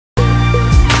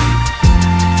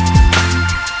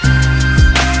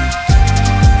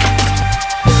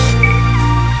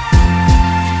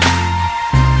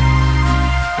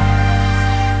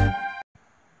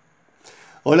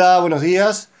Hola, buenos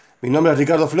días. Mi nombre es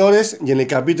Ricardo Flores y en el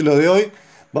capítulo de hoy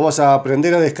vamos a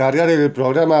aprender a descargar el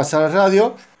programa Zara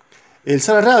Radio. El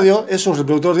Zara Radio es un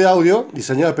reproductor de audio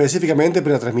diseñado específicamente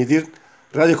para transmitir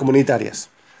radios comunitarias.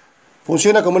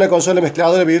 Funciona como una consola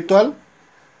mezcladora virtual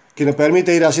que nos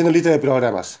permite ir haciendo listas de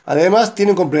programas. Además,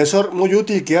 tiene un compresor muy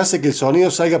útil que hace que el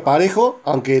sonido salga parejo,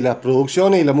 aunque las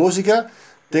producciones y la música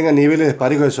tengan niveles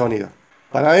desparejos de sonido.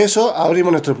 Para eso,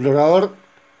 abrimos nuestro explorador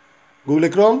Google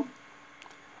Chrome.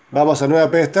 Vamos a nueva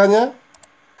pestaña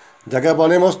y acá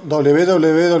ponemos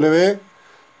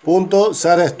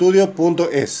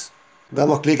www.zarastudio.es.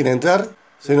 Damos clic en entrar.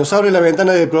 Se nos abre la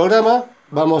ventana del programa.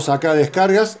 Vamos acá a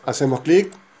descargas, hacemos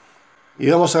clic y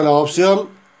vamos a la opción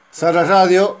Zara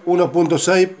Radio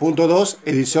 1.6.2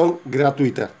 edición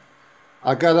gratuita.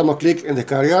 Acá damos clic en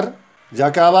descargar. Y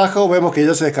acá abajo vemos que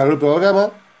ya se descargó el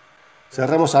programa.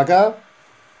 Cerramos acá.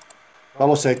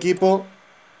 Vamos a equipo.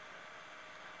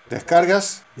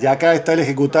 Descargas. Y acá está el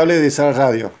ejecutable de Zara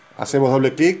Radio. Hacemos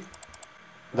doble clic.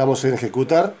 Damos en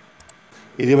ejecutar.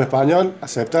 Idioma español.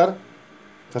 Aceptar.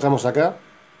 Cerramos acá.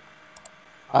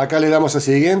 Acá le damos a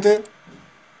siguiente.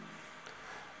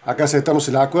 Acá aceptamos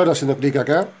el acuerdo haciendo clic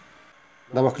acá.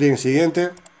 Damos clic en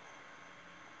siguiente.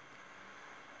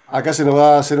 Acá se nos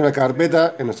va a hacer una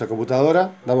carpeta en nuestra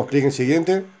computadora. Damos clic en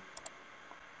siguiente.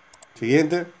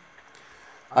 Siguiente.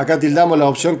 Acá tildamos la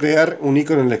opción crear un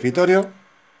icono en el escritorio.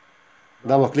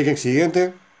 Damos clic en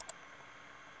siguiente.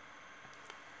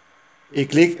 Y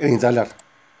clic en instalar.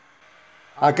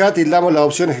 Acá tildamos la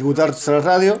opción ejecutar Zara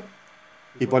Radio.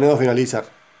 Y ponemos finalizar.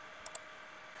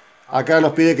 Acá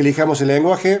nos pide que elijamos el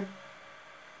lenguaje.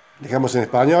 Dejamos en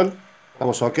español.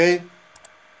 Damos OK.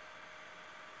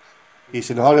 Y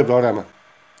se nos abre el programa.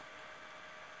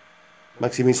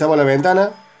 Maximizamos la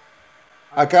ventana.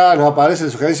 Acá nos aparece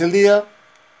la sugerencia del día.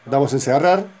 Damos en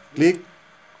cerrar. Clic.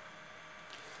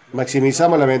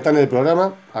 Maximizamos la ventana del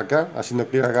programa. Acá, haciendo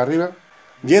clic acá arriba.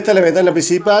 Y esta es la ventana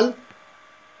principal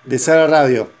de Zara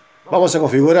Radio. Vamos a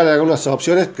configurar algunas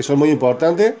opciones que son muy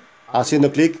importantes.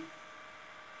 Haciendo clic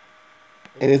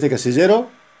en este casillero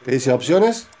que dice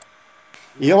opciones.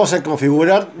 Y vamos a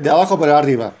configurar de abajo para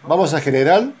arriba. Vamos a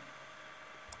general.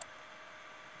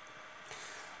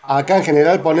 Acá en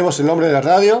general ponemos el nombre de la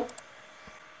radio.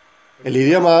 El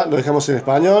idioma lo dejamos en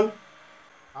español.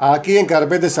 Aquí en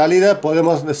carpeta de salida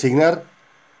podemos designar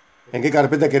en qué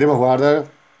carpeta queremos guardar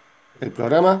el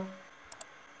programa.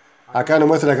 Acá nos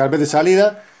muestra la carpeta de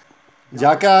salida. Y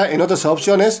acá en otras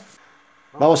opciones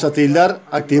vamos a tildar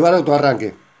activar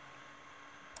autoarranque.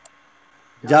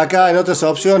 Ya acá en otras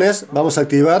opciones vamos a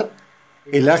activar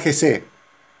el AGC.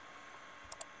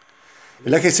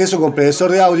 El AGC es un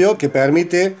compresor de audio que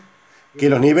permite que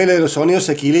los niveles de los sonidos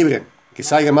se equilibren, que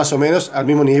salgan más o menos al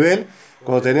mismo nivel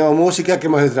cuando tenemos música que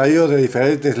hemos extraído de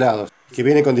diferentes lados, que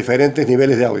viene con diferentes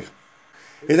niveles de audio.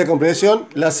 Esta compresión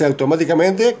la hace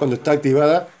automáticamente cuando está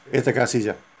activada esta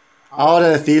casilla.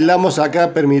 Ahora tildamos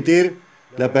acá permitir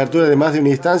la apertura de más de una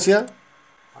instancia.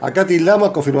 Acá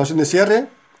tildamos confirmación de cierre.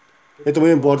 Esto es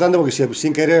muy importante porque si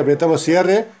sin querer apretamos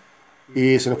cierre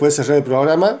y se nos puede cerrar el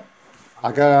programa,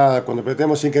 acá cuando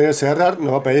apretemos sin querer cerrar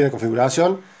nos va a pedir la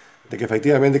configuración de que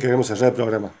efectivamente queremos cerrar el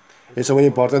programa. Eso es muy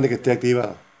importante que esté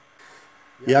activado.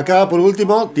 Y acá por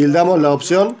último tildamos la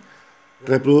opción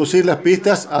reproducir las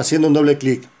pistas haciendo un doble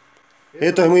clic.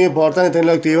 Esto es muy importante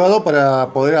tenerlo activado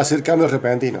para poder hacer cambios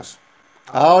repentinos.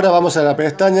 Ahora vamos a la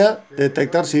pestaña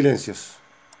detectar silencios.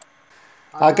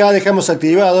 Acá dejamos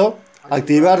activado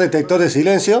activar detector de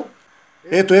silencio.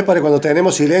 Esto es para cuando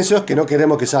tenemos silencios que no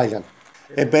queremos que salgan.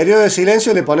 En periodo de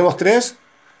silencio le ponemos 3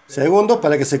 segundos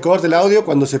para que se corte el audio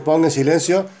cuando se ponga en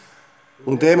silencio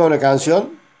un tema o una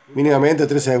canción, mínimamente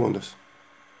 3 segundos.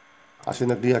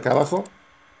 Haciendo clic acá abajo,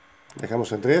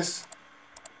 dejamos en 3.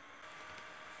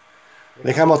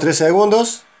 Dejamos 3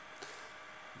 segundos.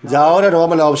 Y ahora nos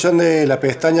vamos a la opción de la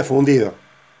pestaña fundido,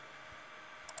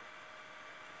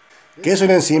 que es un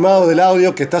encimado del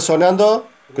audio que está sonando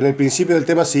con el principio del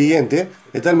tema siguiente,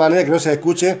 de tal manera que no se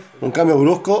escuche un cambio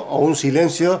brusco o un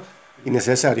silencio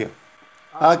innecesario.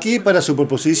 Aquí para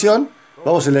superposición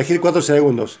vamos a elegir 4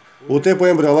 segundos. Ustedes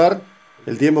pueden probar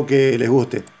el tiempo que les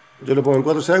guste. Yo lo pongo en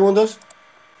 4 segundos.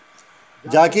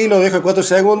 Ya aquí lo dejo en 4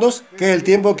 segundos, que es el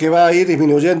tiempo que va a ir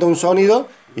disminuyendo un sonido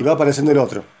y va apareciendo el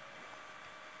otro.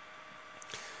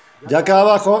 Ya acá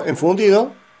abajo en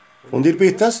fundido, fundir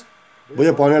pistas, voy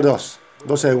a poner 2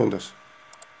 segundos.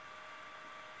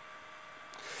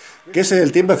 Que ese es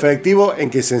el tiempo efectivo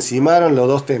en que se encimaron los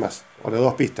 2 temas, o las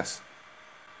 2 pistas.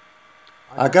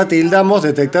 Acá tildamos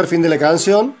detectar fin de la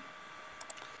canción,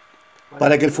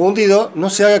 para que el fundido no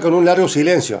se haga con un largo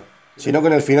silencio, sino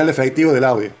con el final efectivo del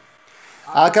audio.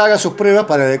 Acá hagan sus pruebas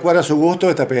para adecuar a su gusto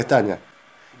esta pestaña.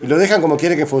 Y lo dejan como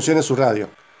quieren que funcione su radio.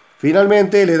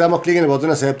 Finalmente le damos clic en el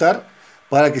botón aceptar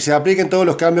para que se apliquen todos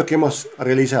los cambios que hemos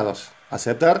realizado.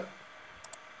 Aceptar.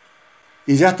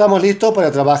 Y ya estamos listos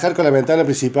para trabajar con la ventana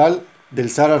principal del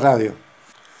Zara Radio.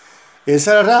 El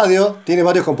Zara Radio tiene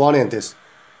varios componentes.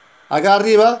 Acá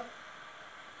arriba,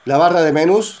 la barra de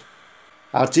menús,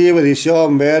 archivo,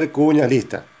 edición, ver, cuñas,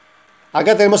 lista.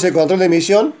 Acá tenemos el control de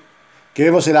emisión, que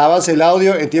vemos el avance del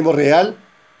audio en tiempo real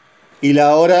y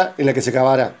la hora en la que se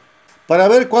acabará. Para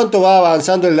ver cuánto va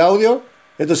avanzando el audio,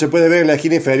 esto se puede ver en la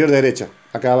esquina inferior derecha,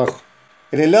 acá abajo.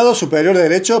 En el lado superior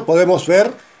derecho podemos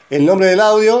ver el nombre del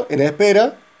audio en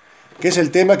espera, que es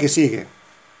el tema que sigue.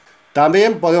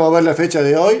 También podemos ver la fecha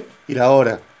de hoy y la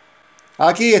hora.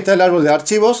 Aquí está el árbol de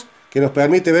archivos, que nos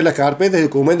permite ver las carpetas y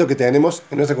documentos que tenemos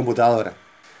en nuestra computadora.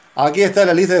 Aquí está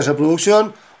la lista de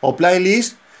reproducción o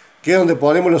playlist, que es donde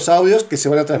ponemos los audios que se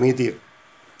van a transmitir.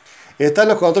 Están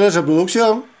los controles de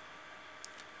reproducción,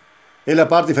 en la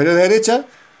parte inferior derecha,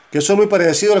 que son muy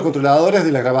parecidos a los controladores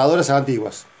de las grabadoras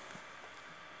antiguas.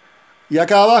 Y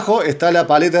acá abajo está la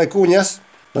paleta de cuñas,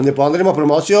 donde pondremos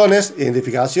promociones,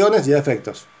 identificaciones y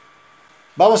efectos.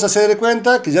 Vamos a hacer de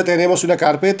cuenta que ya tenemos una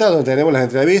carpeta donde tenemos las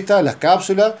entrevistas, las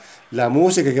cápsulas, la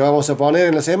música que vamos a poner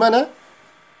en la semana,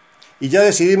 y ya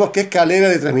decidimos qué escalera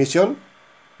de transmisión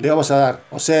le vamos a dar,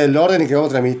 o sea, el orden en que vamos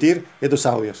a transmitir estos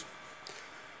audios.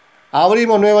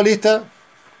 Abrimos nueva lista,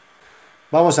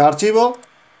 vamos a archivo,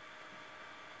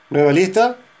 nueva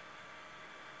lista,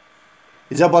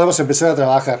 y ya podemos empezar a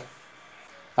trabajar.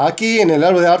 Aquí en el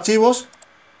árbol de archivos,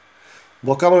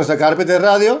 buscamos nuestra carpeta de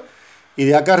radio, y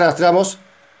de acá arrastramos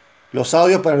los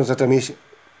audios para nuestra transmisión.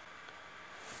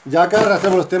 Ya acá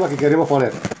arrastramos los temas que queremos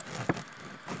poner.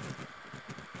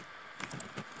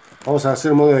 Vamos a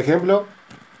hacer un modo de ejemplo.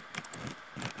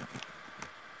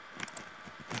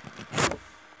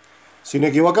 Si nos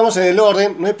equivocamos en el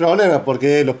orden, no hay problema,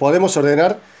 porque los podemos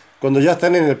ordenar cuando ya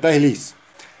están en el playlist.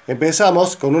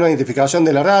 Empezamos con una identificación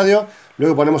de la radio,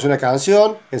 luego ponemos una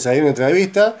canción, enseguida una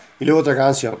entrevista y luego otra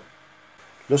canción.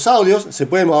 Los audios se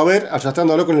pueden mover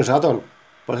arrastrándolo con el ratón.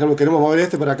 Por ejemplo, queremos mover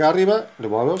este para acá arriba, lo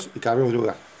movemos y cambiamos de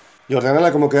lugar. Y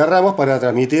ordenarla como queramos para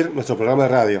transmitir nuestro programa de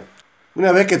radio.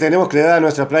 Una vez que tenemos creada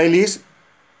nuestra playlist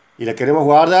y la queremos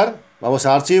guardar, vamos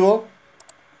a archivo,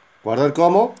 guardar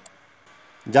como.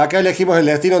 Ya acá elegimos el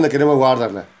destino donde queremos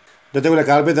guardarla. Yo tengo una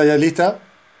carpeta ya lista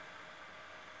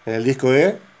en el disco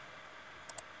E,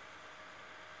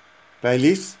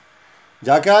 playlist.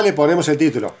 Ya acá le ponemos el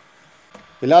título.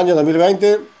 El año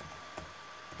 2020,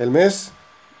 el mes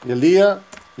y el día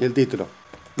y el título.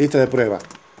 Lista de prueba.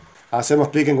 Hacemos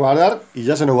clic en guardar y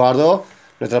ya se nos guardó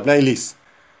nuestra playlist.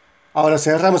 Ahora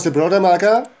cerramos el programa de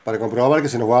acá para comprobar que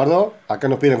se nos guardó. Acá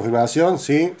nos piden confirmación,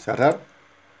 sí, cerrar.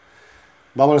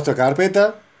 Vamos a nuestra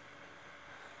carpeta,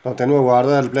 donde tenemos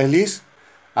guardada el playlist.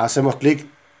 Hacemos clic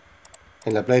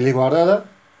en la playlist guardada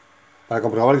para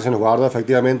comprobar que se nos guardó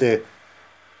efectivamente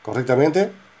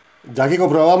correctamente. Ya aquí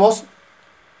comprobamos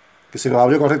que se nos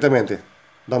abrió correctamente.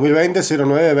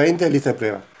 2020-09-20, lista de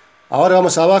prueba. Ahora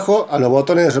vamos abajo a los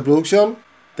botones de reproducción.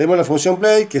 Tenemos la función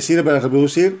play, que sirve para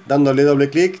reproducir dándole doble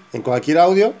clic en cualquier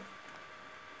audio.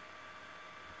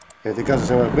 En este caso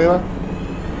hacemos la prueba.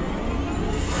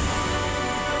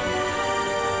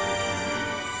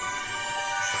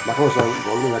 Bajamos el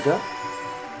volumen acá.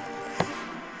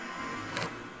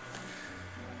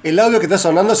 El audio que está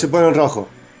sonando se pone en rojo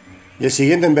y el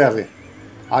siguiente en verde.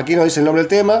 Aquí nos dice el nombre del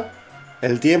tema,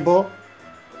 el tiempo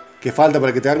que falta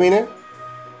para que termine,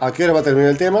 a qué hora va a terminar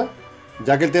el tema,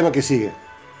 ya que el tema que sigue.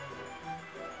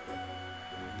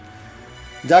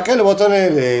 Ya acá en los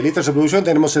botones de lista de reproducción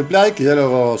tenemos el play, que ya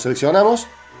lo seleccionamos.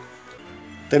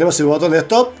 Tenemos el botón de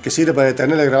stop, que sirve para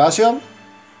detener la grabación.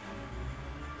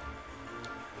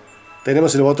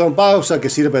 Tenemos el botón pausa, que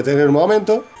sirve para detener un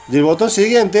momento. Y el botón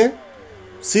siguiente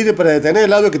sirve para detener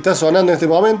el audio que está sonando en este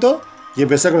momento y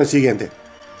empezar con el siguiente.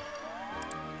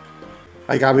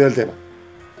 Ahí cambió el tema.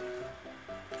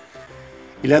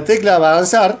 Y la tecla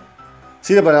avanzar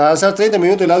sirve para avanzar 30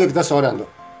 minutos el audio que está sonando.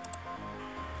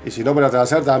 Y si no, para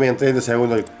avanzar también 30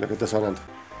 segundos lo que está sonando.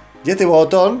 Y este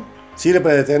botón sirve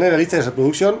para detener la lista de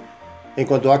reproducción en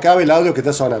cuanto acabe el audio que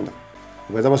está sonando.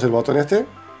 Apretamos el botón este.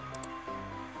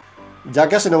 Ya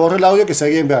acá se nos borró el audio que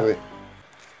seguía en verde.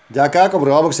 Ya acá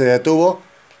comprobamos que se detuvo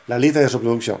la lista de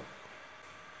reproducción.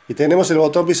 Y tenemos el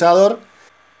botón pisador,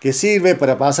 que sirve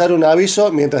para pasar un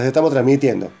aviso mientras estamos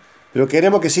transmitiendo. Pero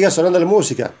queremos que siga sonando la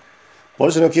música, por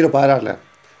eso no quiero pararla.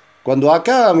 Cuando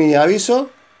acabe mi aviso,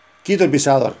 quito el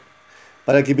pisador.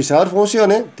 Para que el pisador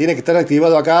funcione, tiene que estar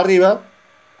activado acá arriba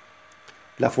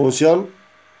la función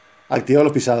activar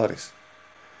los pisadores.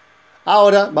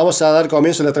 Ahora vamos a dar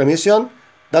comienzo a la transmisión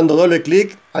dando doble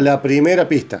clic a la primera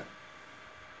pista.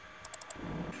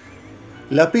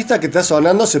 La pista que está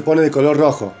sonando se pone de color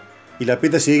rojo y la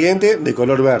pista siguiente de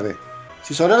color verde.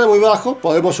 Si sonara muy bajo,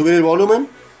 podemos subir el volumen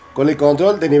con el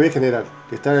control de nivel general,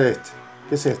 que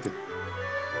es este.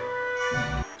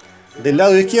 Del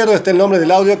lado izquierdo está el nombre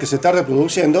del audio que se está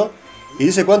reproduciendo y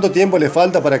dice cuánto tiempo le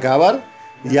falta para acabar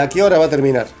y a qué hora va a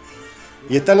terminar.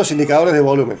 Y están los indicadores de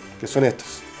volumen, que son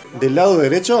estos. Del lado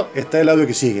derecho está el audio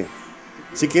que sigue.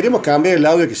 Si queremos cambiar el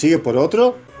audio que sigue por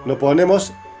otro, lo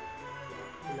ponemos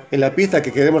en la pista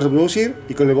que queremos reproducir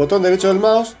y con el botón derecho del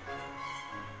mouse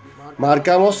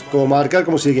marcamos como marcar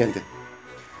como siguiente.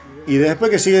 Y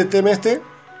después que sigue el tema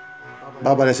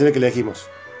va a aparecer el que elegimos.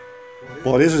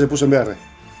 Por eso se puso en verde.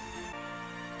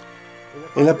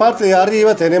 En la parte de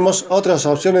arriba tenemos otras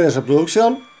opciones de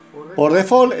reproducción. Por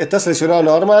default está seleccionado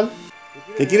normal,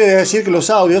 que quiere decir que los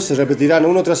audios se repetirán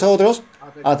uno tras otros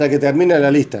hasta que termine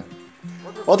la lista.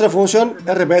 Otra función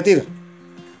es repetir.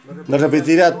 Nos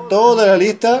repetirá toda la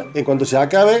lista en cuanto se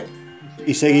acabe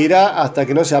y seguirá hasta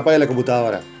que no se apague la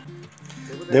computadora.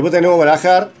 Después tenemos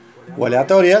barajar o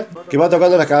aleatoria, que va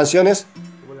tocando las canciones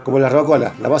como la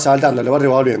rocola, la va saltando, la va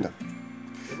revolviendo.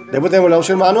 Después tenemos la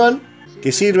opción manual,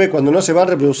 que sirve cuando no se van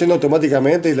reproduciendo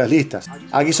automáticamente las listas.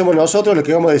 Aquí somos nosotros los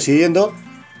que vamos decidiendo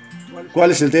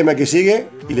cuál es el tema que sigue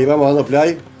y le vamos dando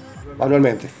play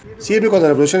manualmente. Sirve cuando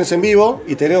la reproducción es en vivo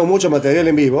y tenemos mucho material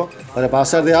en vivo para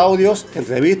pasar de audios,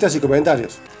 entrevistas y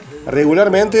comentarios.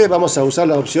 Regularmente vamos a usar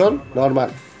la opción normal,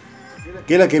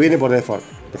 que es la que viene por default.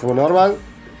 Dejamos normal,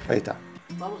 ahí está.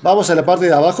 Vamos a la parte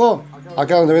de abajo,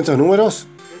 acá donde ven estos números.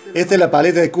 Esta es la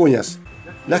paleta de cuñas.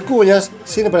 Las cuñas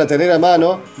sirven para tener a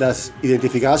mano las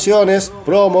identificaciones,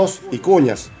 promos y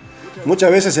cuñas.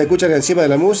 Muchas veces se escuchan encima de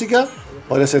la música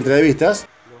o de las entrevistas.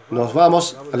 Nos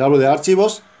vamos al árbol de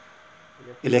archivos,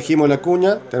 elegimos la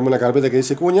cuña, tenemos la carpeta que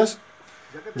dice cuñas.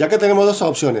 Y acá tenemos dos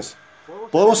opciones.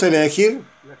 Podemos elegir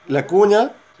la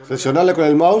cuña, seleccionarla con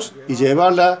el mouse y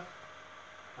llevarla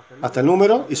hasta el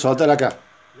número y soltar acá.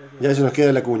 Y ahí se nos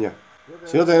queda la cuña.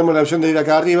 Si no, tenemos la opción de ir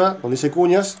acá arriba, donde dice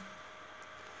cuñas,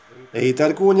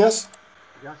 editar cuñas,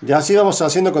 y así vamos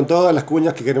haciendo con todas las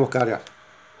cuñas que queremos cargar.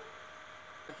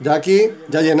 Ya aquí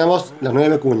ya llenamos las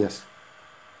 9 cuñas.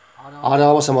 Ahora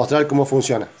vamos a mostrar cómo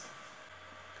funciona.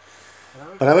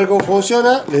 Para ver cómo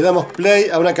funciona, le damos play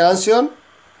a una canción.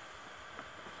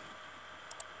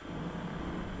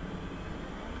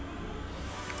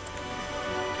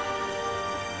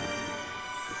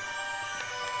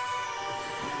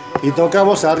 Y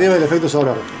tocamos arriba el efecto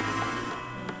sonoro.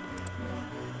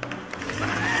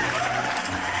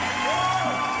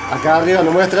 Acá arriba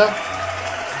nos muestra,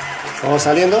 vamos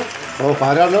saliendo, vamos a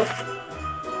pararlo.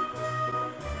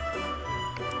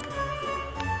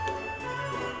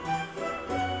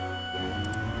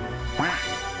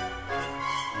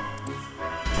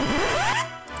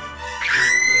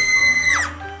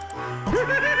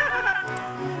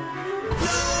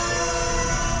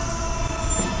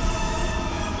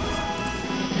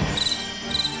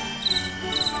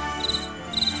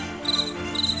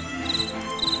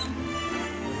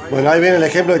 Bueno, ahí viene el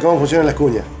ejemplo de cómo funcionan las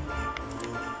cuñas.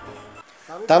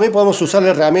 También podemos usar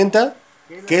la herramienta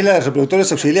que es la de reproductores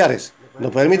auxiliares.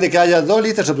 Nos permite que haya dos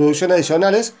listas de reproducción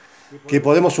adicionales que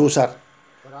podemos usar.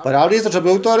 Para abrir estos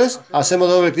reproductores, hacemos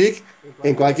doble clic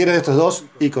en cualquiera de estos dos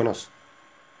iconos.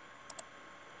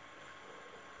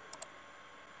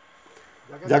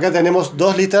 Y acá tenemos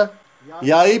dos listas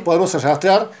y ahí podemos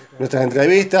arrastrar nuestras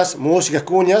entrevistas, músicas,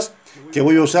 cuñas que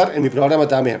voy a usar en mi programa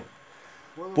también.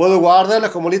 Puedo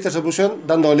guardarlas como lista de reproducción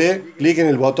dándole clic en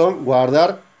el botón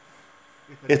guardar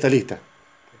esta lista,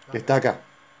 que está acá.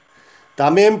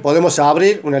 También podemos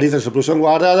abrir una lista de reproducción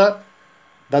guardada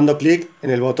dando clic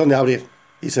en el botón de abrir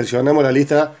y seleccionamos la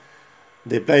lista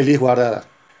de playlist guardada.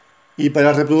 Y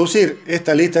para reproducir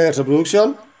esta lista de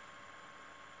reproducción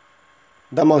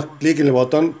damos clic en el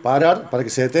botón parar para que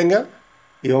se detenga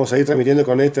y vamos a ir transmitiendo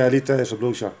con esta lista de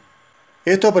reproducción.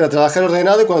 Esto es para trabajar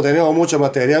ordenado y cuando tenemos mucho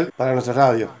material para nuestra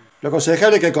radio. Lo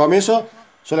aconsejable es que al comienzo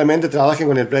solamente trabajen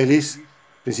con el playlist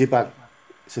principal.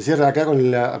 Se cierra acá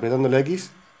apretando la X.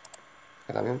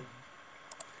 Acá también.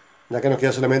 Y acá nos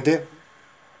queda solamente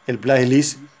el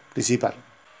playlist principal.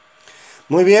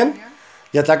 Muy bien.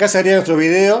 Y hasta acá sería nuestro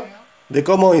video de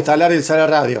cómo instalar el Zara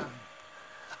Radio.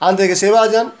 Antes de que se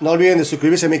vayan, no olviden de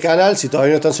suscribirse a mi canal si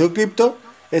todavía no están suscritos.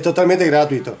 Es totalmente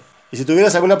gratuito. Y si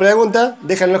tuvieras alguna pregunta,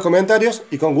 déjala en los comentarios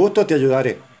y con gusto te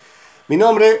ayudaré. Mi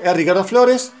nombre es Ricardo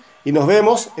Flores y nos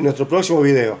vemos en nuestro próximo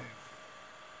video.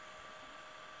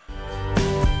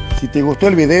 Si te gustó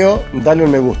el video, dale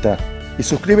un me gusta y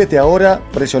suscríbete ahora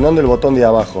presionando el botón de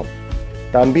abajo.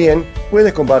 También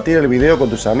puedes compartir el video con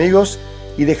tus amigos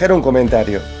y dejar un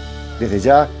comentario. Desde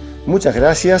ya, muchas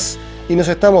gracias y nos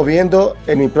estamos viendo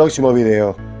en mi próximo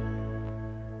video.